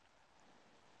see.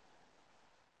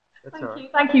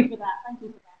 Thank you for that.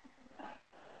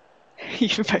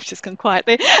 You've both just gone quiet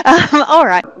there. All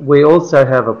right. We also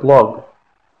have a blog.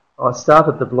 I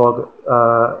started the blog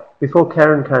before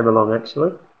Karen came along,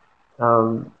 actually.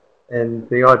 And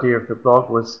the idea of the blog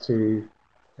was to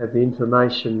have the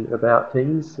information about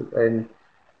things,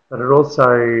 but it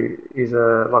also is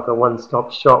like a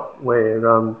one-stop shop where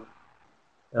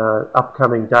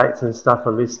upcoming dates and stuff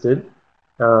are listed.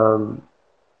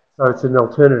 So it's an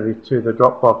alternative to the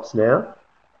Dropbox now.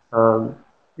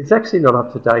 It's actually not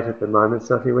up to date at the moment,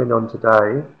 so if you went on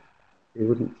today, you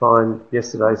wouldn't find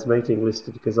yesterday's meeting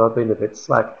listed because I've been a bit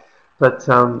slack. But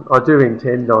I do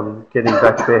intend on getting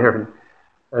back there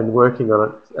and working on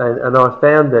it. And I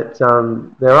found that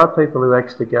there are people who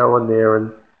actually go on there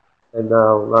and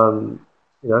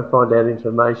they'll find out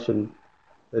information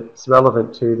that's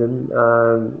relevant to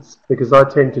them, because I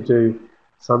tend to do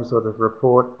some sort of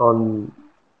report on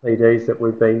PDs that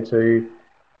we've been to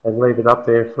and leave it up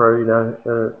there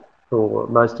for for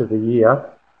most of the year,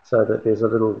 so that there's a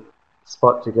little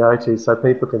spot to go to so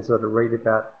people can sort of read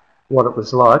about what it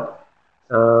was like.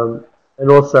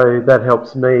 And also that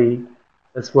helps me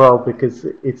as well, because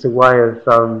it's a way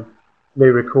of me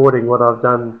recording what I've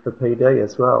done for PD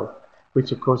as well,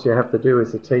 which of course you have to do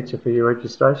as a teacher for your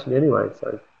registration anyway.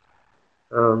 So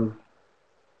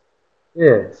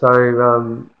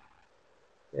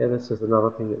this is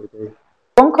another thing that we do.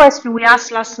 One question we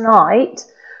asked last night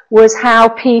was how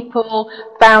people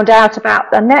found out about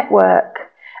the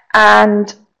network.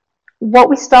 And what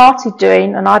we started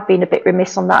doing, and I've been a bit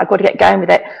remiss on that, I've got to get going with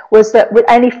it, was that with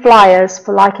any flyers,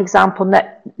 for like example,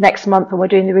 next month when we're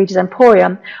doing the Reader's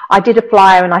Emporium, I did a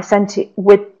flyer and I sent it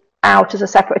out as a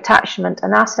separate attachment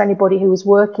and asked anybody who was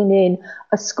working in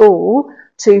a school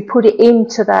to put it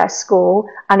into their school,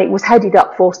 and it was headed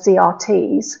up for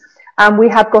CRTs. And we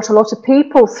have got a lot of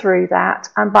people through that,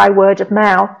 and by word of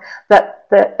mouth, that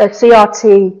a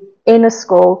CRT in a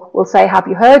school will say, have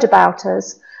you heard about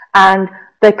us? And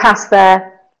they pass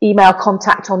their email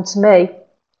contact on to me.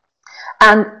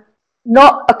 And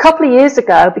not a couple of years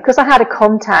ago, because I had a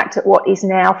contact at what is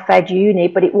now Fed Uni,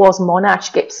 but it was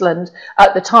Monash Gippsland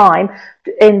at the time,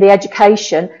 in the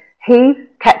education, he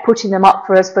kept putting them up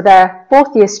for us for their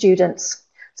fourth year students,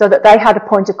 so that they had a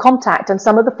point of contact, and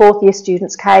some of the fourth year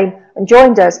students came and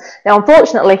joined us. Now,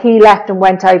 unfortunately, he left and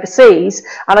went overseas,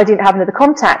 and I didn't have another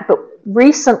contact, but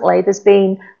recently there's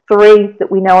been 3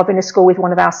 that we know of in a school with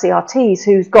one of our CRTs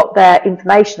who's got their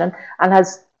information and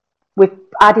we've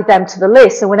added them to the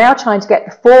list. So we're now trying to get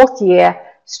the fourth year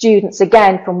students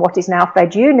again from what is now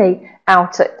Fed Uni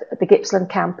out at the Gippsland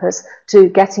campus to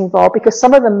get involved, because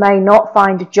some of them may not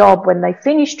find a job when they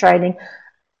finish training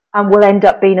and will end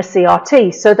up being a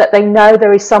CRT, so that they know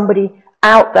there is somebody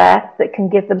out there that can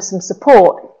give them some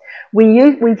support. We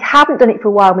haven't done it for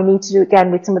a while. We need to do it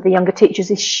again with some of the younger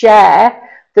teachers, is share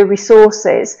the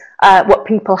resources, what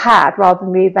people had, rather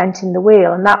than reinventing the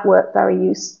wheel, and that worked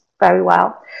very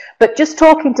well. But just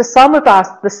talking to some of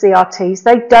the CRTs,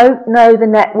 they don't know the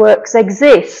networks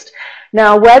exist.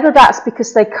 Now, whether that's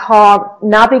because they can't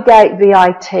navigate the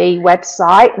IT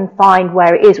website and find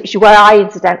where it is, which is where I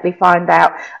incidentally found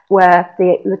out where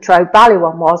the Latrobe Valley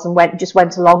one was and just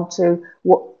went along to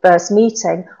what first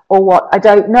meeting or what, I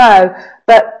don't know.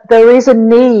 But there is a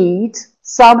need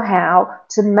somehow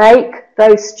to make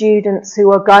those students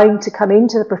who are going to come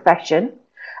into the profession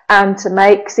and to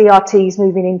make CRTs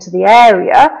moving into the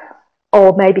area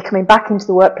or maybe coming back into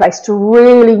the workplace to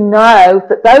really know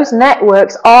that those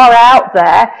networks are out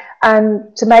there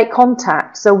and to make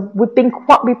contact. So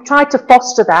we've tried to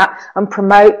foster that and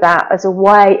promote that as a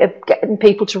way of getting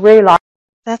people to realise.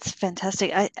 That's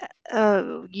fantastic.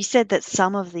 You said that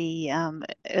some of the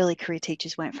early career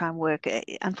teachers won't find work.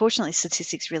 Unfortunately,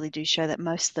 statistics really do show that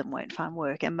most of them won't find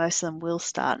work, and most of them will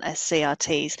start as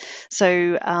CRTs.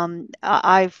 So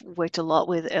I've worked a lot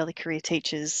with early career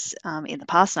teachers in the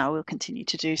past, and I will continue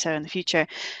to do so in the future.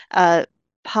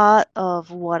 Part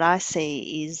of what I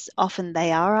see is often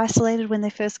they are isolated when they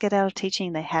first get out of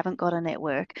teaching. They haven't got a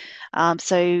network.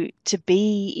 So to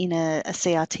be in a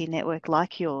CRT network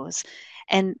like yours,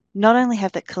 and not only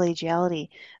have that collegiality,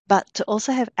 but to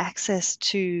also have access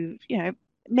to,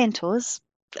 mentors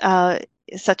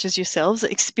such as yourselves,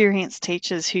 experienced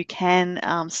teachers who can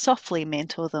softly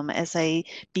mentor them as they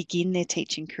begin their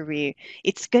teaching career.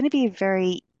 It's going to be a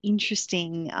very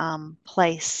interesting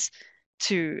place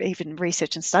to even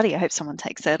research and study. I hope someone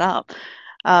takes that up.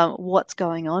 What's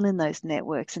going on in those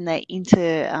networks and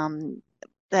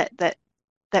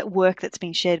that work that's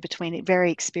being shared between very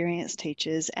experienced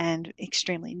teachers and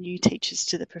extremely new teachers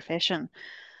to the profession.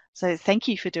 So thank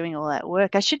you for doing all that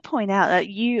work. I should point out that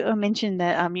you mentioned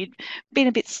that you'd been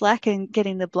a bit slack in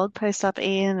getting the blog post up,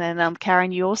 Ian, and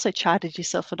Karen, you also chided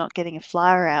yourself for not getting a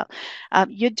flyer out.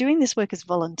 You're doing this work as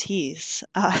volunteers,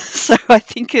 so I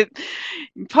think it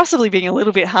possibly being a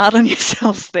little bit hard on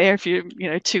yourselves there if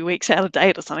you're 2 weeks out of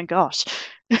date or something. Gosh.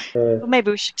 Well,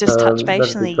 maybe we should just touch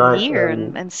base in the year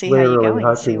and see how you're going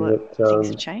and see what things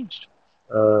have changed.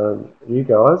 You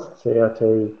guys,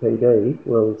 CRT PD,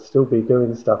 will still be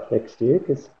doing stuff next year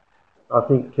because I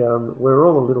think we're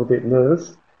all a little bit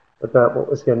nervous about what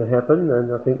was going to happen,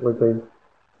 and I think we've been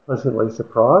pleasantly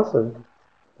surprised. And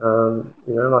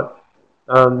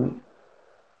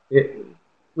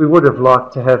we would have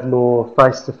liked to have more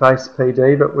face-to-face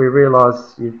PD, but we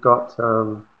realise you've got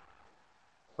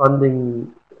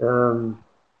funding,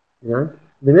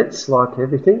 minutes like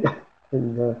everything,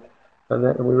 and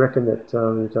we reckon that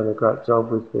you've done a great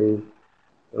job with the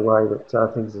way that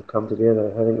things have come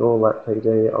together. Having all that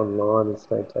PD online is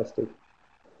fantastic.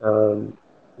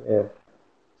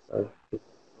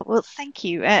 Well, thank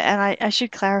you. And I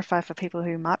should clarify for people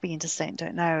who might be interested and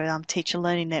don't know, Teacher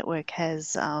Learning Network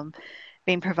has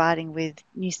been providing with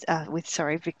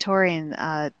Victorian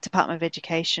Department of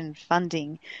Education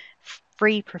funding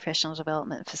free professional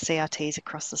development for CRTs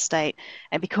across the state,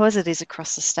 and because it is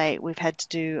across the state, we've had to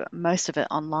do most of it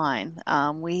online.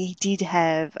 We did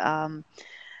have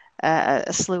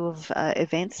a slew of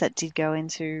events that did go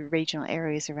into regional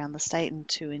areas around the state and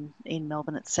two in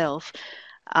Melbourne itself,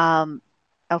 of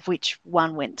which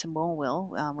one went to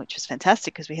Morwell, which was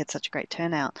fantastic because we had such a great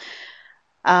turnout.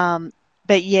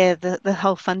 But yeah, the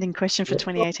whole funding question for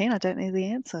 2018, I don't know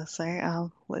the answer.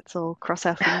 So let's all cross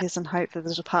our fingers and hope that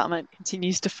the department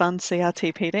continues to fund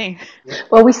CRT-PD.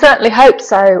 Well, we certainly hope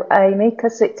so, Amy,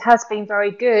 because it has been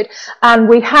very good. And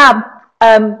we have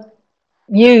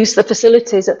used the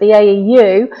facilities at the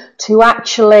AEU to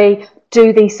actually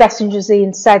do these sessions, as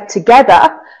Ian said,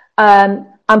 together. And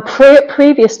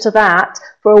previous to that,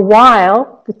 for a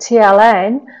while, the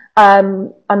TLN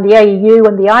and the AEU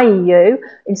and the IEU,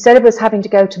 instead of us having to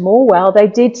go to Morwell, they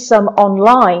did some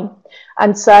online.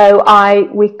 And so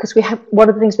because we have, one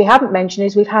of the things we haven't mentioned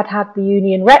is we've had the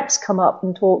union reps come up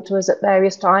and talk to us at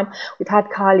various times. We've had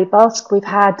Kylie Busk, we've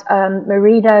had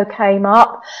Marino came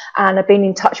up, and I've been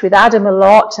in touch with Adam a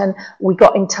lot, and we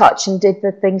got in touch and did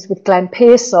the things with Glenn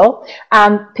Pearsall.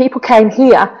 And people came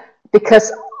here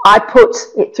because I put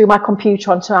it through my computer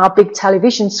onto our big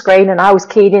television screen, and I was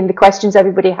keying in the questions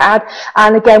everybody had,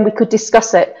 and again we could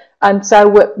discuss it. And so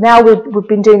we've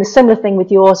been doing a similar thing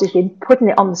with yours. We've been putting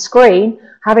it on the screen,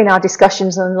 having our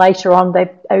discussions, and later on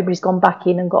everybody's gone back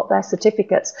in and got their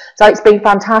certificates. So it's been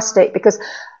fantastic, because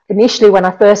initially when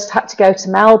I first had to go to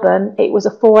Melbourne, it was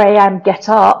a 4 a.m. get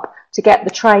up to get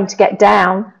the train to get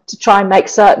down to try and make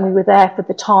certain we were there for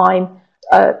the time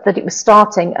that it was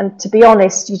starting. And to be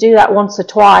honest, you do that once or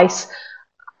twice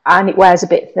and it wears a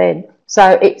bit thin.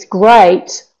 So it's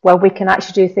great where we can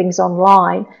actually do things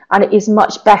online. And it is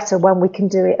much better when we can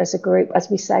do it as a group, as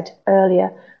we said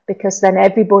earlier, because then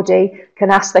everybody can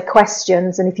ask their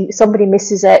questions. And if somebody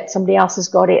misses it, somebody else has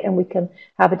got it, and we can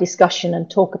have a discussion and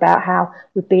talk about how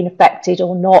we've been affected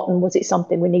or not, and was it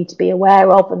something we need to be aware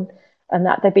of, and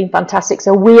that they've been fantastic.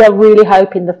 So we are really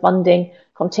hoping the funding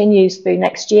continues through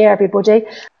next year, everybody.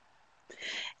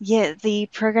 Yeah, the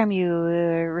program you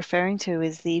were referring to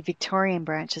is the Victorian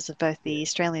branches of both the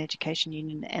Australian Education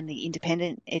Union and the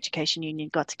Independent Education Union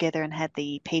got together and had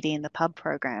the PD in the Pub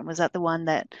program. Was that the one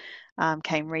that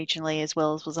came regionally as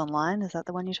well as was online? Is that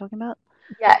the one you're talking about?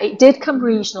 Yeah, it did come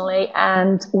regionally,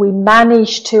 and we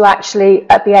managed to actually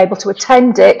be able to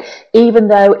attend it, even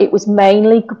though it was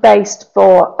mainly based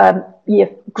for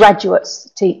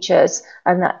graduates, teachers,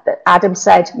 and that Adam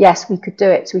said, yes, we could do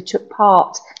it. So we took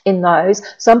part in those.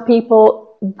 Some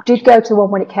people did go to one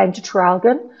when it came to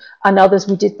Traralgon, and others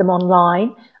we did them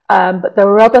online. But there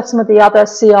were some of the other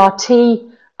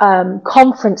CRT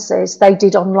conferences they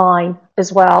did online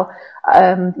as well.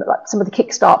 Like some of the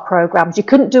Kickstart programs. You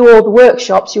couldn't do all the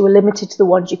workshops, you were limited to the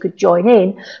ones you could join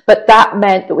in, but that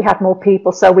meant that we had more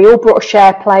people. So we all brought a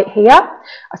share plate here.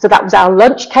 So that was our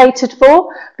lunch catered for,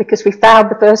 because we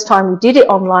found the first time we did it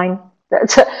online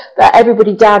that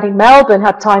everybody down in Melbourne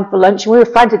had time for lunch, and we were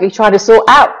frantically trying to sort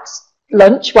out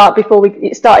lunch right before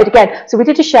it started again. So we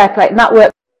did a share plate, and that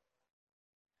worked.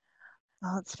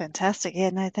 Oh, that's fantastic.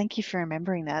 Yeah, no, thank you for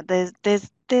remembering that.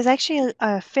 There's actually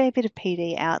a fair bit of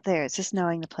PD out there. It's just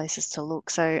knowing the places to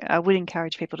look. So I would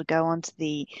encourage people to go onto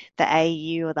the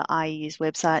AEU or the IEU's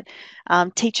website.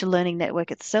 Teacher Learning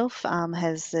Network itself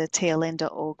has the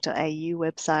tln.org.au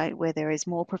website, where there is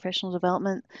more professional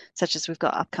development, such as we've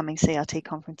got upcoming CRT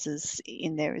conferences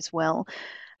in there as well.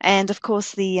 And of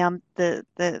course, the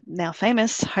now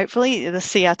famous, hopefully, the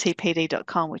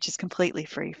crtpd.com, which is completely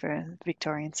free for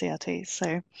Victorian CRTs.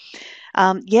 So,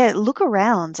 yeah, look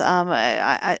around.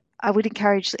 I would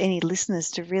encourage any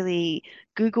listeners to really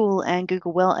Google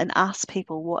well and ask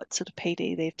people what sort of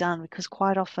PD they've done, because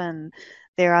quite often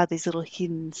there are these little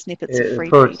hidden snippets of free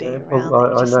for PD example, around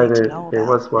that you just I need to know know there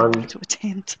about was one to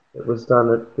attend. that was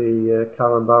done at the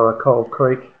Cullenborough Coal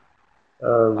Creek.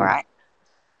 All right.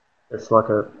 It's like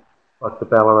the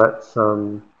Ballarat's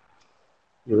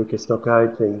Eureka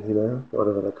Stockade thing,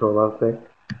 whatever they call up there.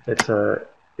 It's a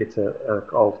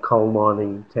old coal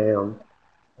mining town.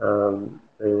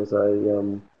 There was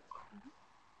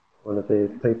one of the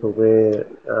people there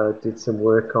did some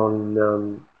work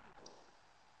on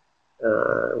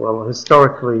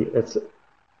historically it's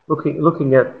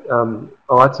looking at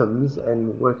items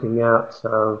and working out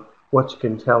what you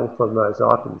can tell from those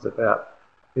items about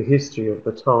the history of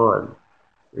the time,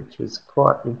 which was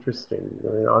quite interesting.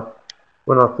 I mean,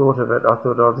 when I thought of it, I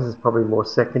thought, oh, this is probably more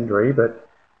secondary, but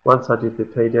once I did the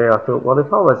PD, I thought, well,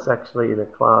 if I was actually in a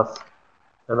class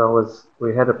and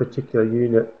we had a particular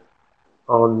unit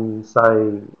on,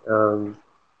 say,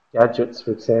 gadgets,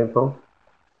 for example,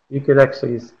 you could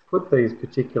actually put these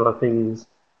particular things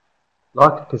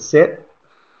like a cassette,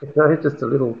 just a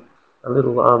little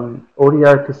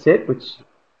audio cassette, which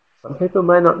some people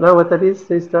may not know what that is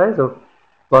these days, or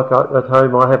like at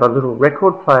home I have a little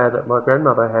record player that my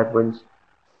grandmother had when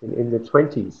in the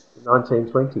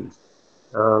 1920s,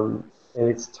 and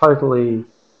it's totally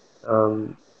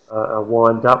a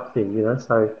wind-up thing,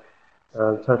 so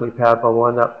totally powered by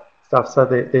wind-up stuff. So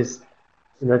there's,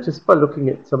 just by looking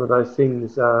at some of those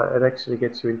things, it actually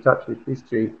gets you in touch with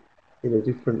history in a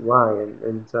different way,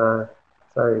 and so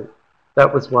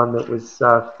that was one that was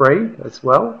free as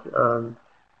well.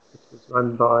 It was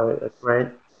run by a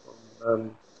grant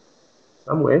from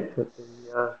somewhere that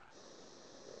the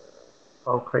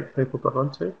Coal Creek people got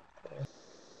onto.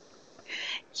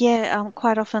 Yeah,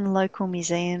 quite often local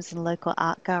museums and local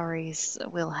art galleries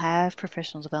will have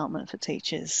professional development for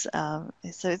teachers. So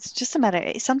it's just a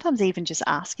matter, sometimes even just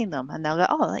asking them, and they'll go,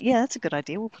 oh, yeah, that's a good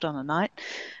idea, we'll put on a night.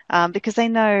 Because they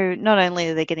know not only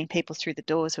are they getting people through the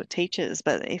doors who are teachers,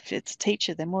 but if it's a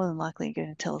teacher, they're more than likely going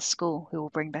to tell a school who will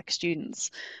bring back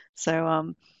students.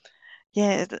 So,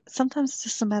 yeah, sometimes it's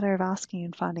just a matter of asking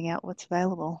and finding out what's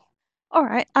available. All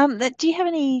right. Do you have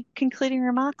any concluding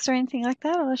remarks or anything like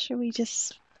that, or should we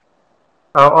just...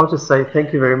 I'll just say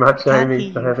thank you very much, Can't Amy,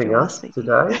 hear for you if having you are us speaking.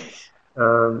 today.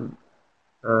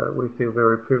 We feel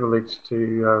very privileged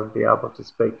to be able to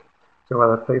speak to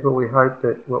other people. We hope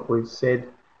that what we've said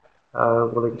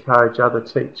will encourage other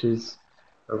teachers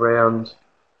around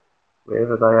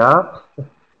wherever they are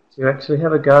to actually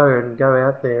have a go and go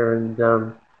out there and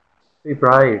be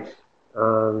brave,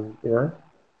 to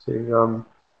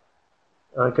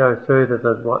go further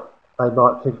than what they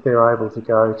might think they're able to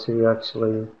go, to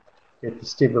actually get the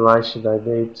stimulation they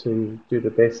need to be the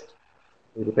best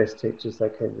teachers they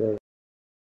can be.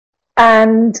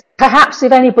 And perhaps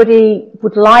if anybody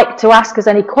would like to ask us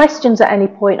any questions at any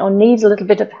point or needs a little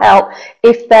bit of help,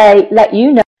 if they let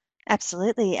you know.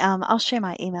 Absolutely. I'll share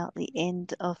my email at the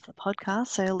end of the podcast,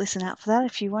 so listen out for that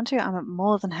if you want to. I'm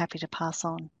more than happy to pass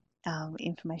on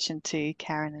information to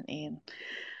Karen and Ian.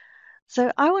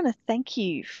 So I want to thank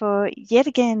you for yet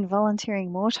again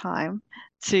volunteering more time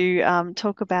to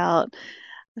talk about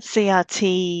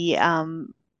CRT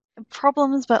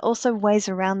problems, but also ways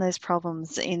around those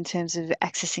problems in terms of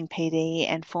accessing PD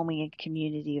and forming a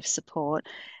community of support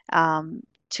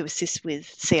to assist with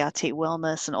CRT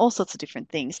wellness and all sorts of different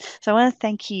things. So I want to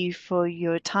thank you for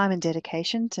your time and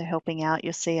dedication to helping out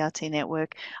your CRT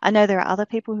network. I know there are other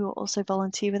people who also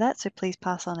volunteer with that, so please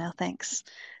pass on our thanks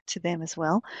to them as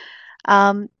well.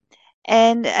 And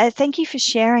thank you for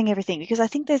sharing everything, because I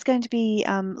think there's going to be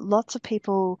lots of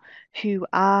people who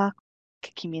are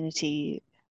community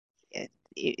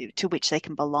to which they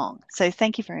can belong. So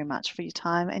thank you very much for your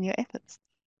time and your efforts.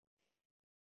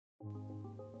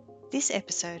 This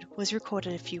episode was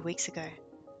recorded a few weeks ago.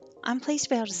 I'm pleased to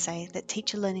be able to say that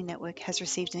Teacher Learning Network has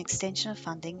received an extension of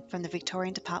funding from the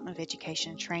Victorian Department of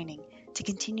Education and Training to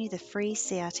continue the free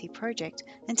CRT project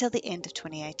until the end of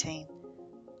 2018.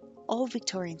 All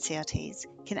Victorian CRTs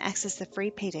can access the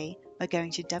free PD by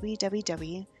going to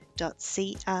www.crtpd.com.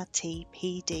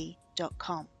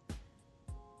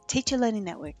 Teacher Learning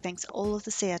Network thanks all of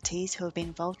the CRTs who have been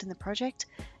involved in the project,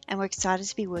 and we're excited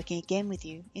to be working again with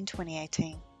you in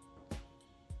 2018.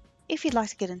 If you'd like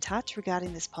to get in touch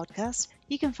regarding this podcast,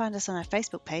 you can find us on our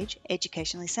Facebook page,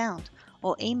 Educationally Sound,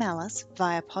 or email us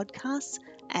via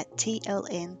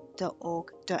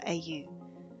podcasts@tln.org.au.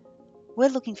 We're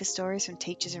looking for stories from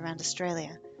teachers around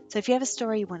Australia, so if you have a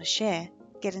story you want to share,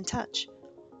 get in touch.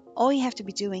 All you have to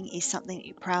be doing is something that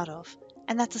you're proud of,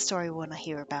 and that's a story we want to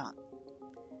hear about.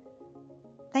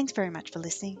 Thanks very much for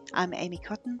listening. I'm Amy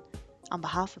Cotton on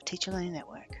behalf of Teacher Learning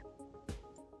Network.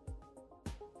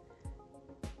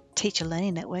 Teacher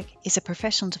Learning Network is a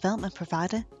professional development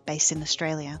provider based in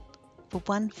Australia. For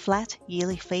one flat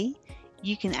yearly fee,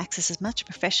 you can access as much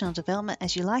professional development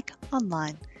as you like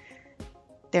online.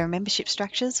 There are membership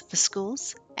structures for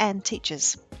schools and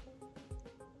teachers.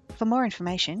 For more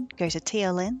information, go to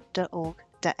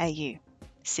tln.org.au.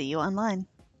 See you online.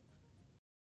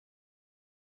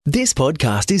 This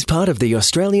podcast is part of the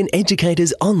Australian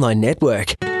Educators Online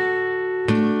Network.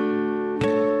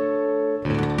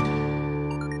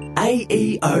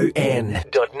 aeon.net.au